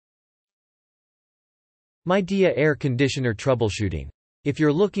Midea Air Conditioner Troubleshooting. If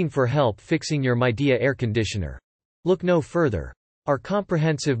you're looking for help fixing your Midea air conditioner, look no further. Our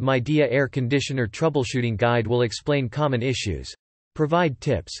comprehensive Midea Air Conditioner Troubleshooting Guide will explain common issues, provide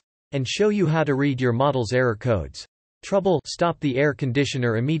tips, and show you how to read your model's error codes. Stop the air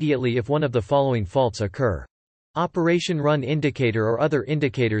conditioner immediately if one of the following faults occur. Operation run indicator or other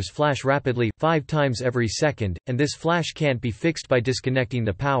indicators flash rapidly, 5 times every second, and this flash can't be fixed by disconnecting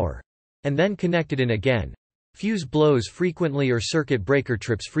the power and then connect it in again. Fuse blows frequently or circuit breaker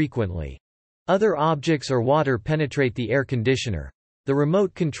trips frequently. Other objects or water penetrate the air conditioner. The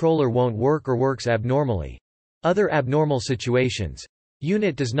remote controller won't work or works abnormally. Other abnormal situations.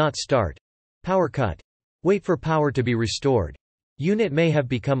 Unit does not start. Power cut. Wait for power to be restored. Unit may have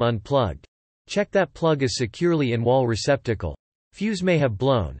become unplugged. Check that plug is securely in wall receptacle. Fuse may have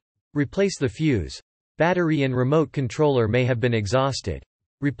blown. Replace the fuse. Battery and remote controller may have been exhausted.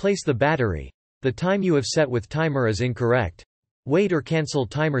 Replace the battery. The time you have set with timer is incorrect. Wait or cancel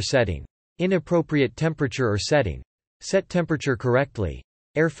timer setting. Inappropriate temperature or setting. Set temperature correctly.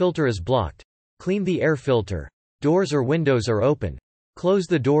 Air filter is blocked. Clean the air filter. Doors or windows are open. Close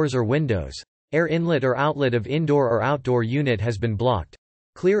the doors or windows. Air inlet or outlet of indoor or outdoor unit has been blocked.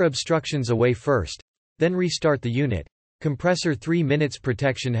 Clear obstructions away first. Then restart the unit. Compressor 3 minutes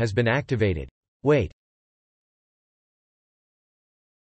protection has been activated. Wait.